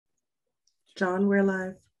John, we're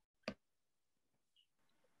live.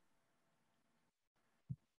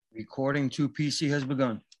 Recording to PC has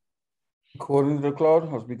begun. Recording to the cloud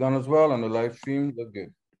has begun as well, and the live stream look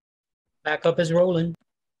good. Backup is rolling.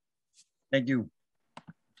 Thank you.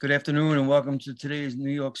 Good afternoon and welcome to today's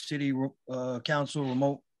New York City Council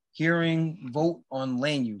remote hearing vote on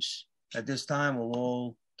land use. At this time, will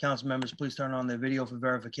all council members please turn on their video for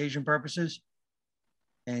verification purposes?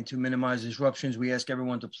 And to minimize disruptions, we ask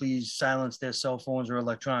everyone to please silence their cell phones or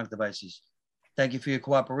electronic devices. Thank you for your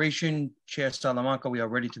cooperation. Chair Salamanca, we are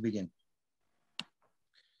ready to begin.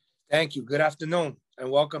 Thank you. Good afternoon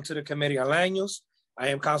and welcome to the Committee on Land Use. I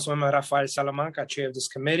am Councilmember Rafael Salamanca, chair of this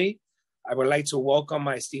committee. I would like to welcome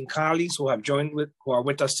my esteemed colleagues who are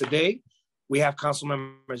with us today. We have Council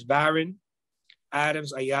members Barron,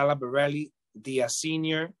 Adams, Ayala, Borelli, Diaz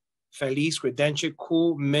Sr., Feliz, Credentia,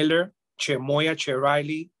 Kuhl, Miller, Chair Moya, Chair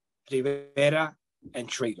Riley, Rivera, and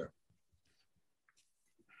Traeger.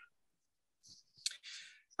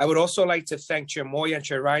 I would also like to thank Chair Moya and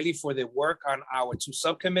Chair Riley for their work on our two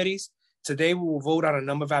subcommittees. Today, we will vote on a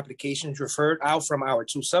number of applications referred out from our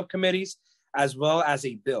two subcommittees, as well as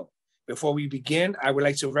a bill. Before we begin, I would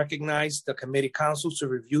like to recognize the committee councils to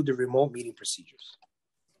review the remote meeting procedures.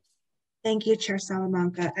 Thank you, Chair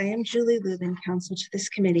Salamanca. I am Julie Lubin, counsel to this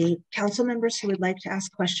committee. Council members who would like to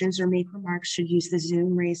ask questions or make remarks should use the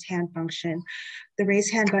Zoom raise hand function. The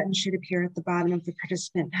raise hand button should appear at the bottom of the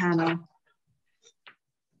participant panel.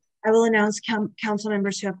 I will announce council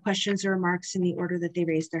members who have questions or remarks in the order that they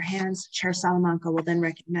raise their hands. Chair Salamanca will then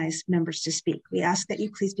recognize members to speak. We ask that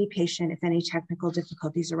you please be patient if any technical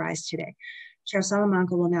difficulties arise today. Chair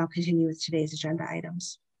Salamanca will now continue with today's agenda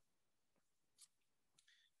items.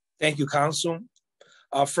 Thank you, Council.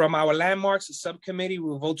 From our landmarks subcommittee, we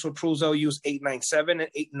will vote to approve LUs 897 and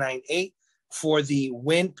 898 for the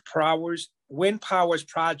Wind Powers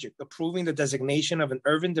project, approving the designation of an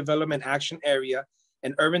urban development action area,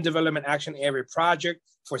 an urban development action area project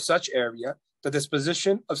for such area, the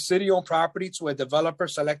disposition of city-owned property to a developer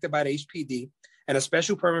selected by the HPD, and a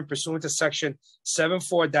special permit pursuant to section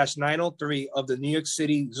 74-903 of the New York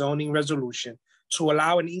City zoning resolution to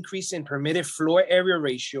allow an increase in permitted floor area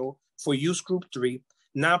ratio for use group 3,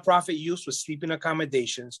 nonprofit use with sleeping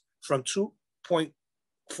accommodations from 2.43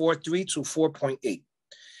 to 4.8.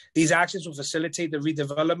 These actions will facilitate the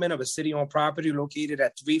redevelopment of a city-owned property located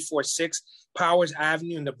at 346 Powers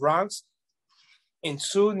Avenue in the Bronx with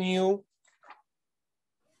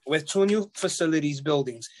two new facilities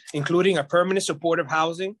buildings, including a permanent supportive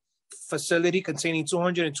housing facility containing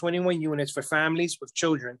 221 units for families with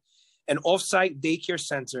children, an off-site daycare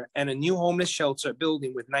center, and a new homeless shelter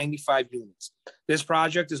building with 95 units. This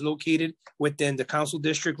project is located within the council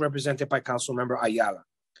district represented by Councilmember Ayala.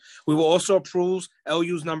 We will also approve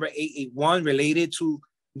LUs number 881 related to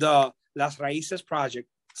the Las Raíces project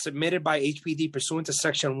submitted by HPD pursuant to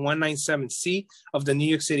section 197C of the New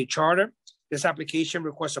York City Charter. This application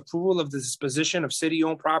requests approval of the disposition of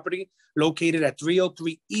city-owned property located at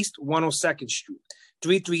 303 East 102nd Street,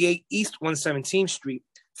 338 East 117th Street,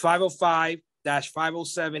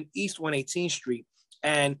 505-507 East 118th Street,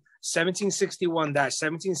 and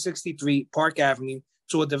 1761-1763 Park Avenue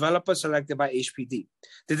to a developer selected by HPD.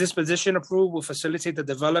 The disposition approved will facilitate the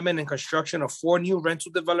development and construction of 4 new rental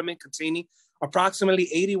development containing approximately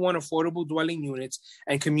 81 affordable dwelling units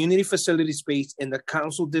and community facility space in the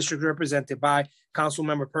council district represented by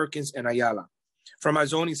Councilmember Perkins and Ayala. From our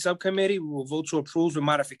zoning subcommittee, we will vote to approve with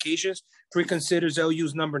modifications. Preconsiders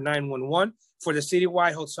LUs number 911 for the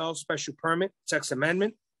citywide hotel special permit text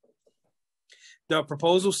amendment. The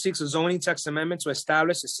proposal seeks a zoning text amendment to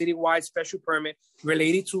establish a citywide special permit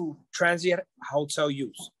related to transient hotel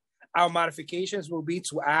use. Our modifications will be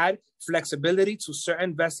to add flexibility to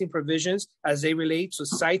certain vesting provisions as they relate to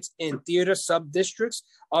sites in theater sub-districts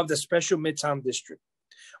of the special Midtown District.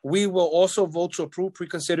 We will also vote to approve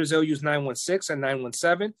preconsiders LUs 916 and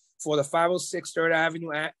 917 for the 506 3rd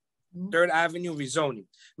Avenue rezoning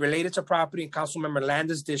related to property in Councilmember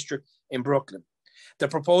Landis District in Brooklyn. The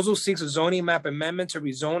proposal seeks a zoning map amendment to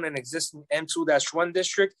rezone an existing M2-1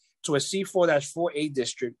 district to a C4-4A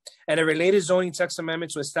district and a related zoning text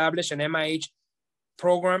amendment to establish an MIH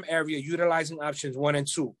program area utilizing options 1 and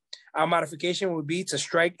 2. Our modification would be to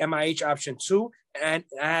strike MIH option 2 and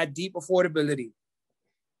add deep affordability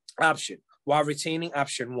option while retaining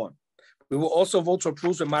option 1. We will also vote to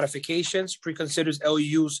approve the modifications, preconsiders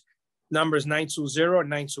LUs numbers 920 and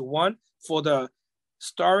 921 for the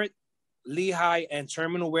Starrett, Lehigh, and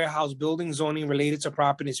Terminal Warehouse building zoning related to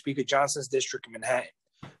property in Speaker Johnson's district in Manhattan.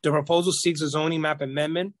 The proposal seeks a zoning map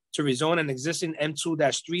amendment to rezone an existing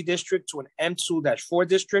M2-3 district to an M2-4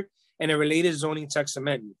 district and a related zoning text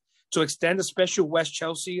amendment. to extend the special West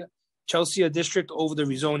Chelsea district over the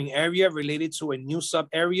rezoning area related to a new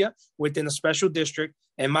sub-area within a special district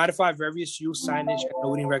and modify various use signage and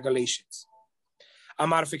loading regulations. A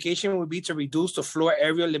modification would be to reduce the floor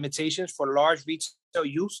area limitations for large retail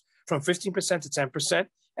use from 15% to 10%.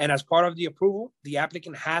 And as part of the approval, the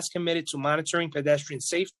applicant has committed to monitoring pedestrian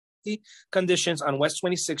safety conditions on West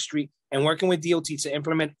 26th Street and working with DOT to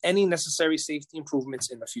implement any necessary safety improvements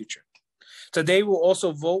in the future. Today, we'll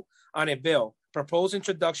also vote on a bill, proposed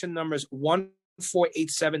introduction numbers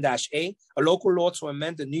 1487-A, a local law to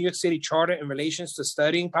amend the New York City Charter in relation to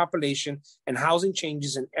studying population and housing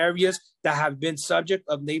changes in areas that have been subject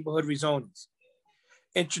of neighborhood rezonings.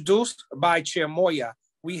 Introduced by Chair Moya,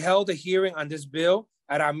 we held a hearing on this bill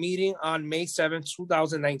at our meeting on May 7,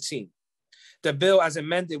 2019. The bill as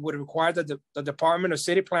amended would require the Department of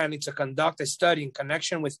City Planning to conduct a study in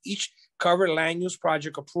connection with each covered land use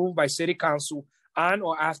project approved by City Council on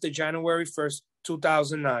or after January 1st,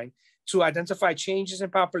 2009, to identify changes in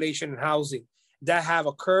population and housing that have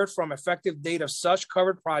occurred from effective date of such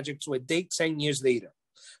covered project to a date 10 years later.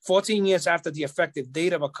 14 years after the effective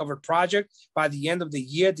date of a covered project, by the end of the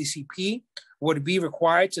year, DCP would be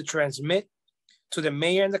required to transmit to the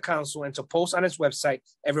mayor and the council and to post on its website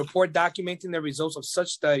a report documenting the results of such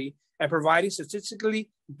study and providing statistically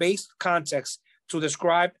based context to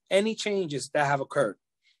describe any changes that have occurred.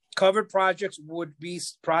 Covered projects would be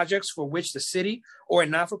projects for which the city or a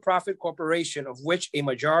not-for-profit corporation of which a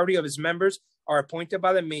majority of its members are appointed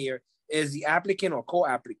by the mayor is the applicant or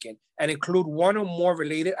co-applicant and include one or more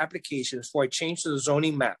related applications for a change to the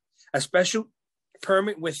zoning map, a special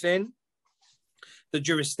permit within the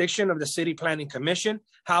jurisdiction of the City Planning Commission,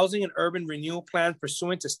 housing and urban renewal plans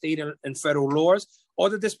pursuant to state and federal laws, or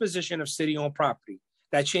the disposition of city-owned property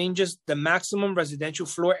that changes the maximum residential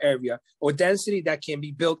floor area or density that can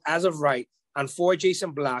be built as of right on 4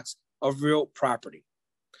 adjacent blocks of real property.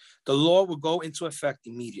 The law will go into effect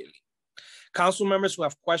immediately. Council members who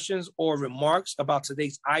have questions or remarks about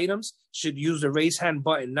today's items should use the raise hand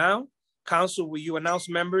button now. Council, will you announce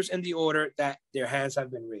members in the order that their hands have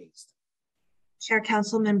been raised? Chair,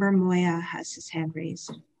 Councilmember Moya has his hand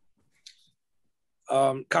raised.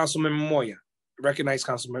 Councilmember Moya, recognize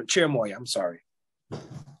Chair Moya, I'm sorry.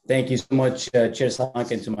 Thank you so much, Chair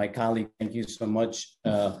Salamanca, and to my colleague, thank you so much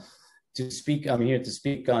to speak. I'm here to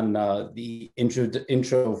speak on the intro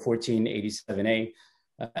 1487A.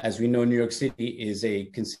 As we know, New York City is a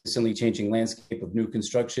consistently changing landscape of new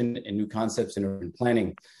construction and new concepts in urban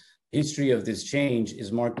planning. The history of this change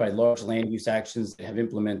is marked by large land use actions that have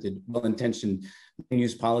implemented well-intentioned land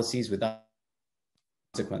use policies without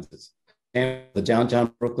consequences. And the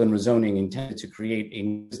downtown Brooklyn rezoning intended to create a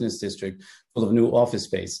business district full of new office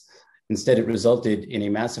space. Instead, it resulted in a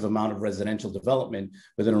massive amount of residential development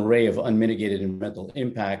with an array of unmitigated environmental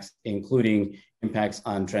impacts, including impacts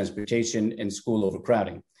on transportation and school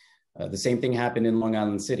overcrowding. The same thing happened in Long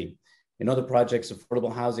Island City. In other projects,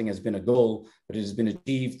 affordable housing has been a goal, but it has been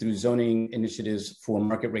achieved through zoning initiatives for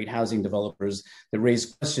market rate housing developers that raise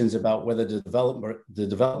questions about whether the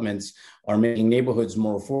developments are making neighborhoods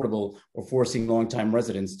more affordable or forcing longtime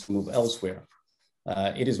residents to move elsewhere.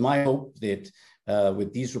 It is my hope that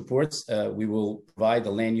with these reports, we will provide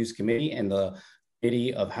the Land Use Committee and the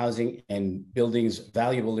Committee of Housing and Buildings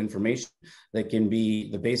valuable information that can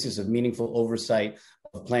be the basis of meaningful oversight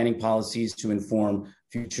of planning policies to inform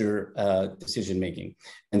future decision-making.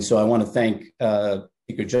 And so I want to thank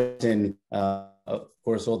Speaker Johnson, of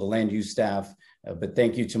course, all the land use staff, but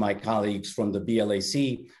thank you to my colleagues from the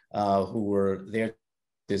BLAC who were there for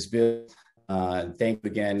this bill. Thank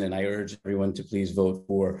you again, and I urge everyone to please vote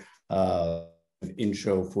for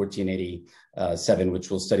Intro 1487, which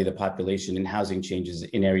will study the population and housing changes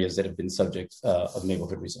in areas that have been subject of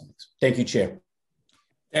neighborhood rezonings. Thank you, Chair.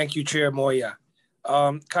 Thank you, Chair Moya.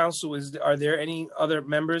 Council, are there any other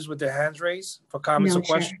members with their hands raised for comments or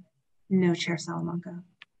questions? No, Chair Salamanca.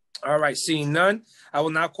 All right, seeing none, I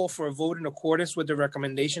will now call for a vote in accordance with the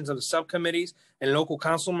recommendations of the subcommittees and local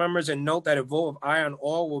council members, and note that a vote of aye on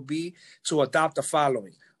all will be to adopt the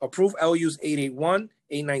following. Approve LUs 881,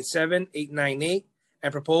 897, 898,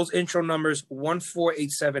 and propose intro numbers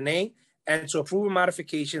 1487A, and to approve a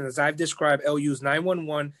modification as I've described LUs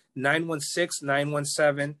 911, 916,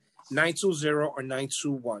 917, 920, or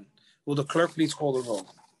 921. Will the clerk please call the roll?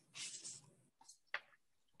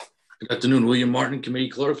 Good afternoon, William Martin, Committee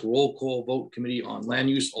Clerk, roll call vote, Committee on Land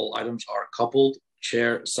Use. All items are coupled.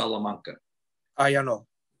 Chair Salamanca. Aye, no.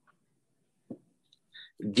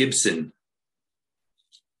 Gibson.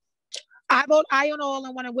 I vote aye on all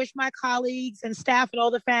and want to wish my colleagues and staff and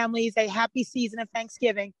all the families a happy season of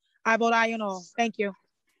Thanksgiving. I vote aye on all. Thank you.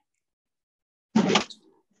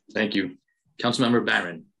 Thank you. Councilmember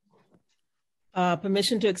Barron.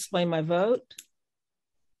 Permission to explain my vote.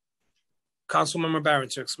 Councilmember Barron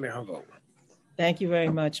to explain her vote. Thank you very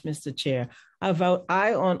much, Mr. Chair. I vote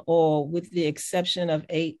aye on all with the exception of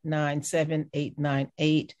 897,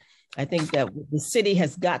 898. I think that the city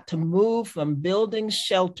has got to move from building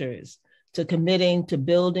shelters to committing to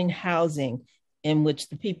building housing in which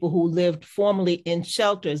the people who lived formerly in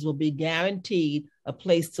shelters will be guaranteed a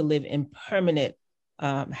place to live in permanent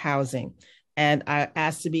housing. And I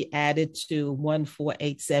asked to be added to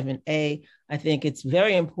 1487A. I think it's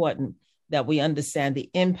very important that we understand the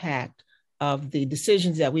impact of the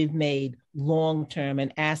decisions that we've made long-term,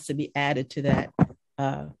 and asked to be added to that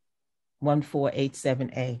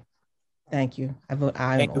 1487A. Thank you. I vote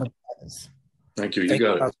aye on all others. Thank you. You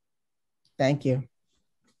got it. Thank you.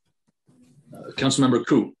 Councilmember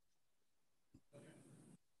Koo.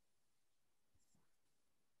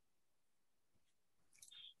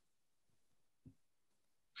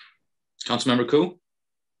 Councilmember Koo.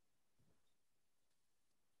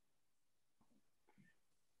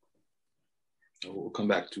 We'll come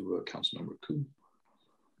back to Councilmember Koo.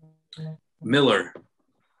 Miller.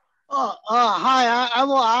 Hi, I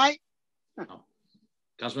will aye. Oh.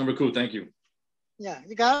 Councilmember Koo, thank you. Yeah,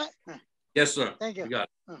 you got it? Yes, sir. Thank you. You got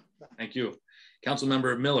it. Thank you.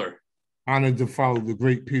 Councilmember Miller. Honored to follow the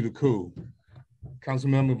great Peter Koo.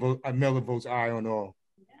 Councilmember Miller votes aye on all.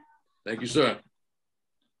 Thank you, sir.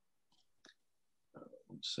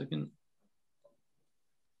 1 second.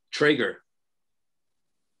 Traeger.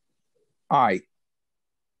 Aye.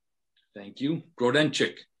 Thank you.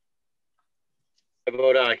 Grodenchik. I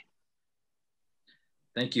vote aye.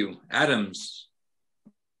 Thank you. Adams.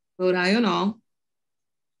 Vote aye on all.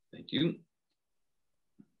 Thank you.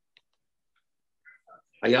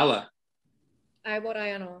 Ayala. I vote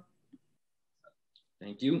aye on all.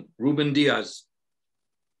 Thank you. Ruben Diaz.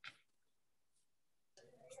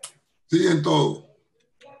 Siento.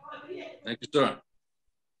 Thank you, sir.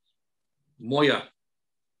 Moya.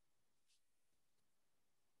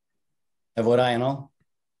 I vote aye on all.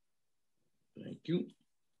 Thank you.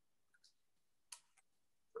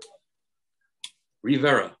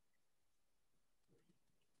 Rivera.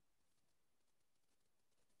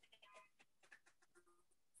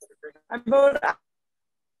 I vote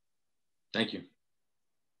Thank you.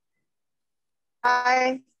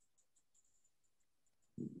 aye.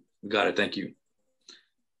 Got it. Thank you.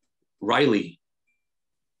 Riley.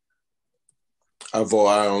 I vote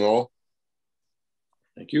aye on all.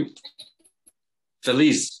 Thank you.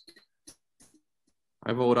 Feliz.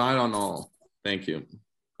 I vote aye on all. Thank you.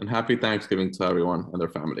 And happy Thanksgiving to everyone and their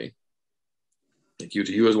family. Thank you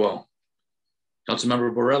to you as well.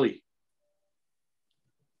 Councilmember Borelli.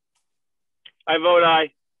 I vote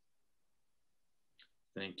aye.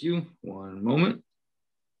 Thank you. One moment.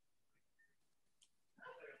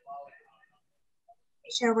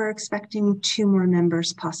 Chair, we're expecting 2 more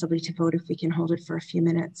members possibly to vote if we can hold it for a few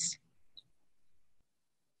minutes.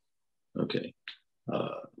 Okay.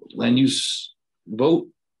 Land use vote.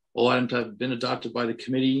 All items have been adopted by the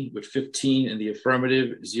committee with 15 in the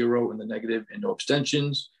affirmative, 0 in the negative, and no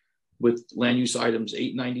abstentions, with land use items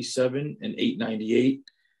 897 and 898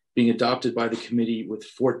 being adopted by the committee with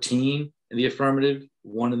 14 in the affirmative,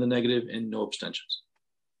 1 in the negative, and no abstentions.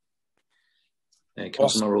 And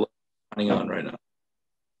Councilmember running on right now.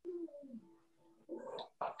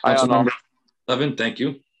 Councilmember 11, thank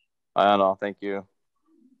you. Aye on all. Thank you.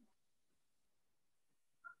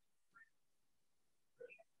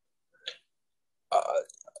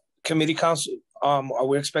 Committee council, are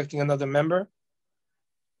we expecting another member?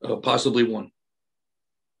 Possibly 1.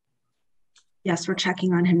 Yes, we're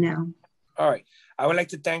checking on him now. All right. I would like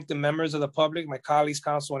to thank the members of the public, my colleagues,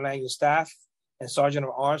 council and land use staff, and Sergeant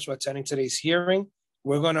of Arms for attending today's hearing.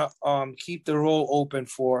 We're going to keep the roll open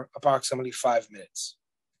for approximately 5 minutes.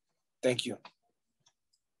 Thank you.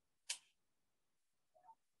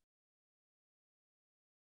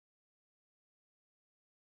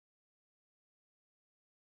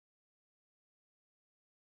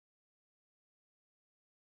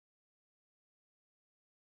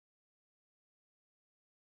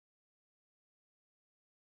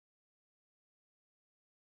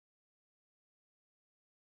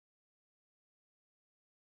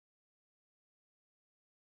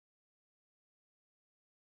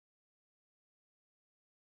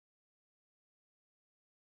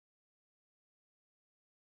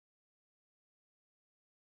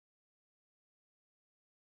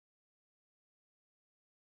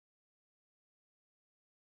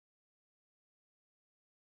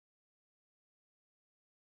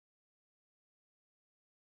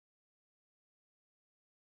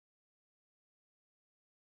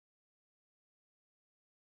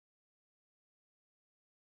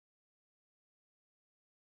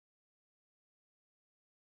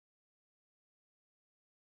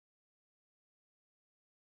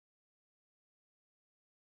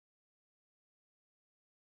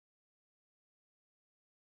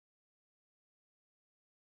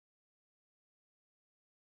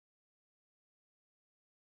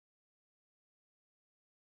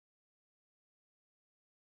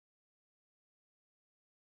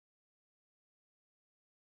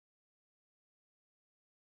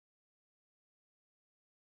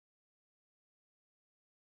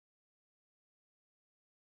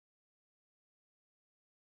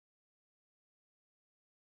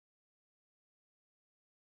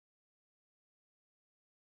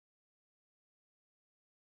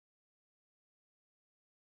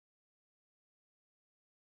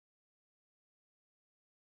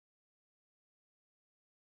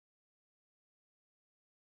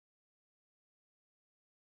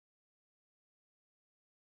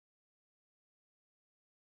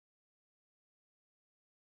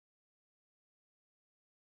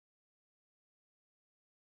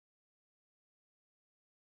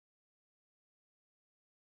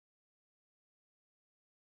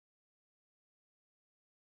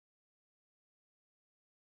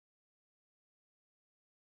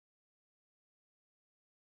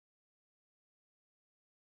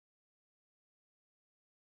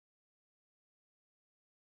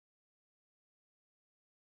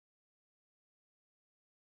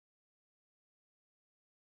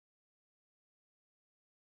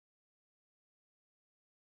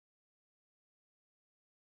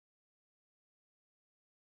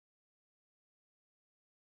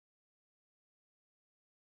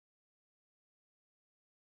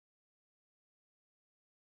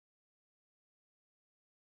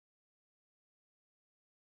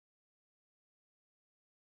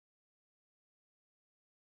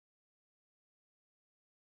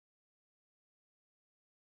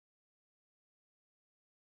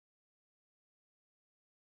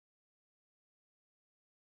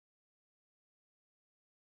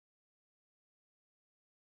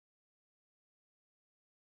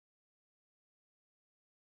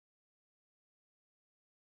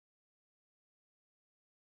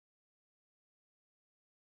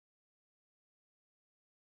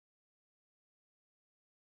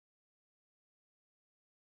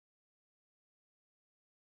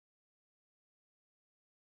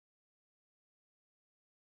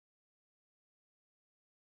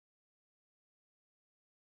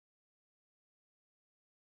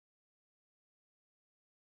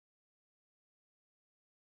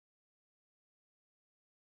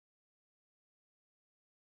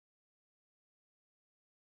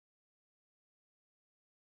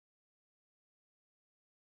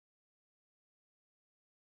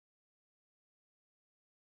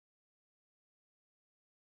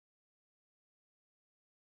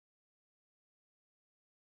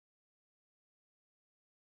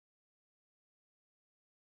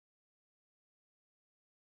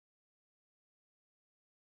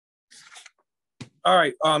 All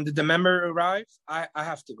right. Did the member arrive? I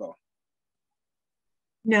have to go.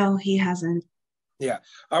 No, he hasn't. Yeah.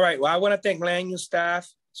 All right. Well, I want to thank land use staff,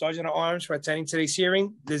 Sergeant at Arms for attending today's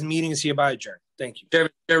hearing. This meeting is hereby adjourned. Thank you. Chair,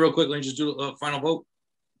 real quick, let me just do a final vote.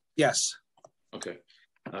 Yes. Okay.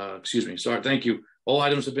 Excuse me. Sorry. Thank you. All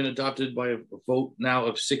items have been adopted by a vote now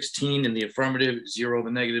of 16 in the affirmative, 0 in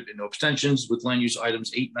the negative, and no abstentions, with land use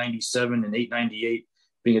items 897 and 898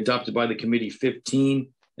 being adopted by the committee, 15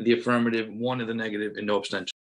 in the affirmative, 1 in the negative, and no abstentions.